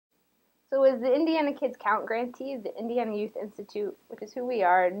So as the Indiana Kids Count grantee, the Indiana Youth Institute, which is who we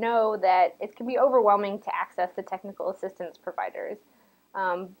are, know that it can be overwhelming to access the technical assistance providers.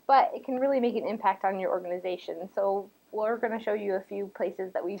 But it can really make an impact on your organization. So we're going to show you a few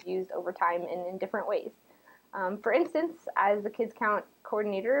places that we've used over time in different ways. For instance, as the Kids Count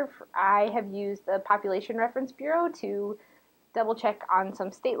coordinator, I have used the Population Reference Bureau to double check on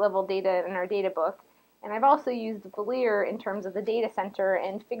some state level data in our data book. And I've also used Valier in terms of the data center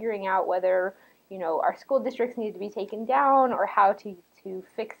and figuring out whether, our school districts need to be taken down or how to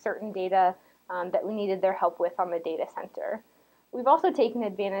fix certain data that we needed their help with on the data center. We've also taken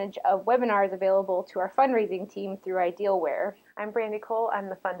advantage of webinars available to our fundraising team through Idealware. I'm Brandy Cole. I'm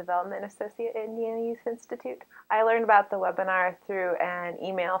the Fund Development Associate at Indiana Youth Institute. I learned about the webinar through an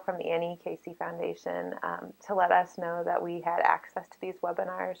email from the Annie Casey Foundation to let us know that we had access to these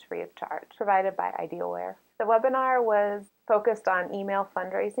webinars free of charge, provided by Idealware. The webinar was focused on email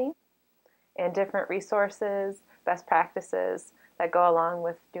fundraising and different resources, best practices that go along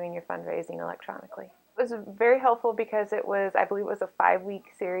with doing your fundraising electronically. It was very helpful because I believe it was a 5-week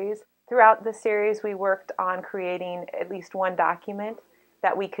series. Throughout the series, we worked on creating at least one document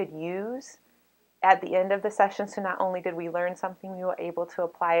that we could use at the end of the session. So not only did we learn something, we were able to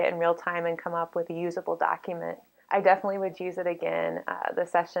apply it in real time and come up with a usable document. I definitely would use it again. The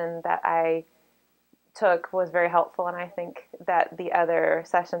session that I took was very helpful, and I think that the other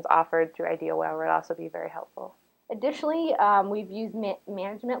sessions offered through Idealware would also be very helpful. Additionally, we've used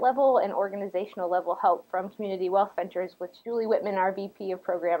management level and organizational level help from Community Wealth Ventures, which Julie Whitman, our VP of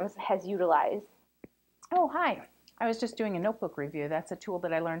Programs, has utilized. Oh, hi. I was just doing a notebook review. That's a tool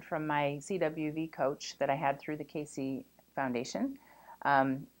that I learned from my CWV coach that I had through the Casey Foundation.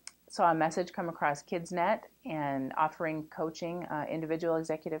 Saw a message come across KidsNet and offering coaching, individual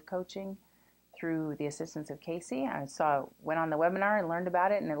executive coaching through the assistance of Casey. Went on the webinar and learned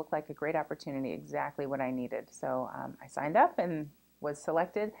about it, and it looked like a great opportunity, exactly what I needed. So I signed up and was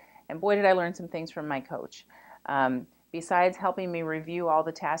selected, and boy did I learn some things from my coach. Besides helping me review all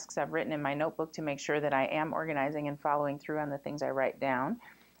the tasks I've written in my notebook to make sure that I am organizing and following through on the things I write down,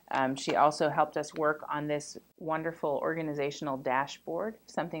 she also helped us work on this wonderful organizational dashboard,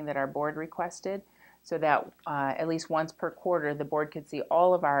 something that our board requested, so that at least once per quarter the board could see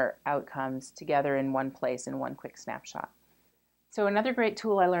all of our outcomes together in one place in one quick snapshot. So another great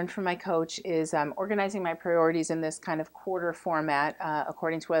tool I learned from my coach is organizing my priorities in this kind of quarter format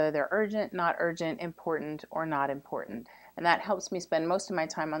according to whether they're urgent, not urgent, important, or not important. And that helps me spend most of my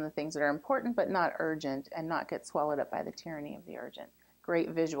time on the things that are important but not urgent and not get swallowed up by the tyranny of the urgent.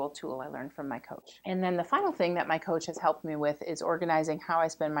 Great visual tool I learned from my coach. And then the final thing that my coach has helped me with is organizing how I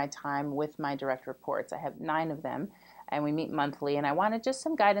spend my time with my direct reports. I have 9 of them, and we meet monthly, and I wanted just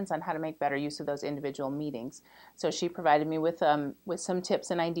some guidance on how to make better use of those individual meetings. So she provided me with some tips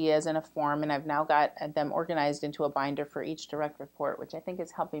and ideas in a form, and I've now got them organized into a binder for each direct report, which I think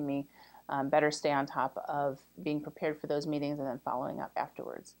is helping me better stay on top of being prepared for those meetings and then following up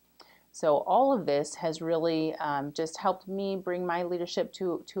afterwards. So all of this has really just helped me bring my leadership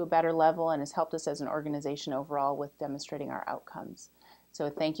to a better level and has helped us as an organization overall with demonstrating our outcomes. So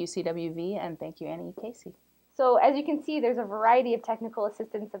thank you, CWV, and thank you, Annie Casey. So as you can see, there's a variety of technical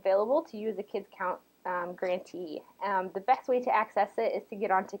assistance available to you as a Kids Count grantee. The best way to access it is to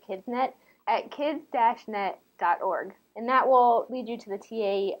get onto KidsNet at kids-net.org. And that will lead you to the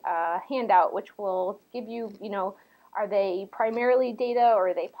TA handout, which will give you, are they primarily data, or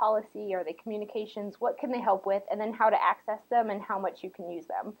are they policy, are they communications, what can they help with, and then how to access them and how much you can use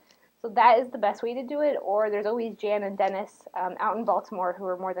them. So that is the best way to do it, or there's always Jan and Dennis out in Baltimore who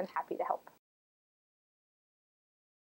are more than happy to help.